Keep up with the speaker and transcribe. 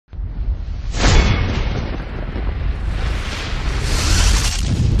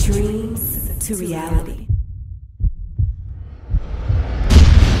to reality.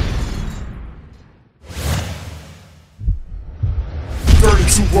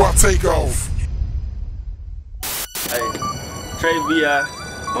 D2R takeoff. Hey, Trey VI,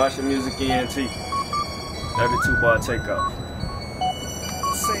 Martian Music ENT, 32-bar takeoff.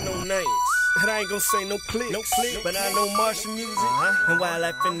 Say no names, and I ain't gon' say no clips, but I know Martian Music and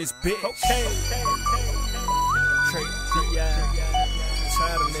wildlife in this bitch. Okay. Trey VI,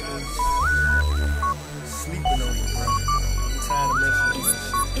 tired of niggas sleeping on me, bro. I'm tired of mentioning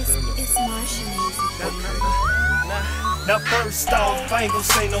this shit. It's Martian Music. Now first off, I ain't gon'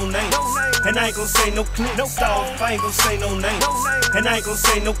 say no names, and I ain't gon' say no clips. Off, I ain't gon' say no names, and I ain't gon'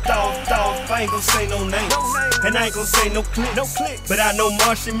 say no off. I ain't gon' say no names, and I ain't gon' say no clips. But I know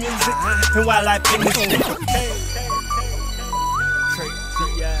Martian Music and wildlife in this bitch. Trey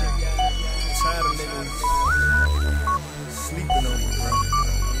VI, tired of niggas sleeping on me, bro.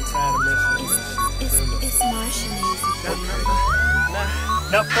 I'm tired of mentioning this shit. It's Martian Music.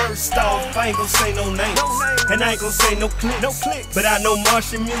 Now first off, I ain't gon' say no names, and I ain't gon' say no clips, but I know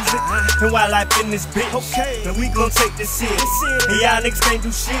Martian Music and wildlife in this bitch. And we gon' take this serious, and y'all niggas can't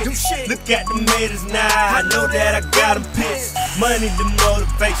do shit. Look at the haters now, I know that I got them pissed. Money the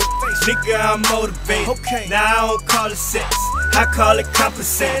motivation, nigga I'm motivated. Now I don't call it sex, I call it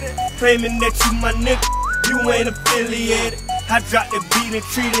compensated. Claiming that you my nigga, you ain't affiliated. I dropped the beat and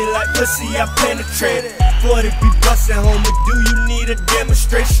treat it like pussy, I penetrated. 40 be bustin' home, do you need a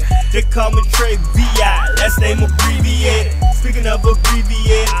demonstration? They call me Trey VI, last name abbreviated. Speaking of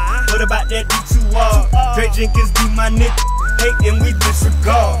abbreviated, what about that D2R? Dre Jenkins be my nigga, hatin' we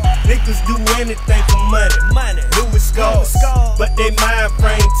disregard. Niggas do anything for money, Louis scars, but they mind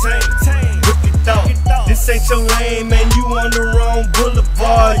frame tame. Wicked thought, this ain't your lane, man, you on the wrong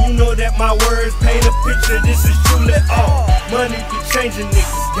boulevard. You know that my words paint a picture, this is truly all. Money be changing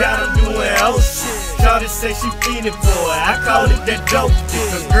niggas, got them doing oh shit. Shawty say she feeding for it, I call it that dope dick.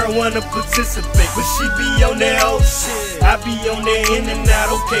 A girl wanna participate, but she be on that old shit. I be on that in and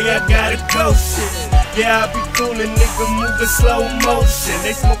out, okay, I gotta go shit. Yeah, I be coolin', nigga moving slow motion.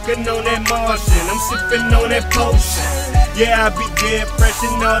 They smoking on that Martian, I'm sipping on that potion. Yeah, I be dead fresh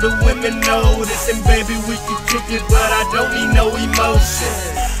and all the women know this. And baby, we can kick it, but I don't need no emotion.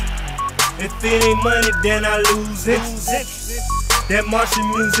 If it ain't money, then I lose interest. That Martian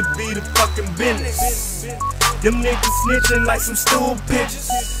Music be the fucking business. Them niggas snitching like some stool pigeons.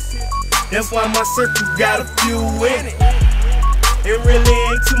 That's why my circle got a few in it. It really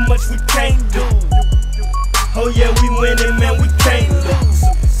ain't too much we can't do. Oh yeah, we winning, man, we can't lose.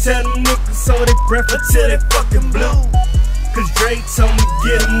 Tell them niggas so they breath until they fucking blue. Cause Dre told me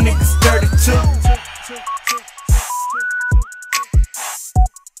get them niggas 32.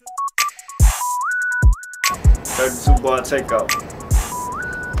 32-bar takeoff.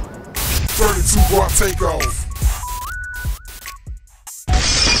 32-R takeoff.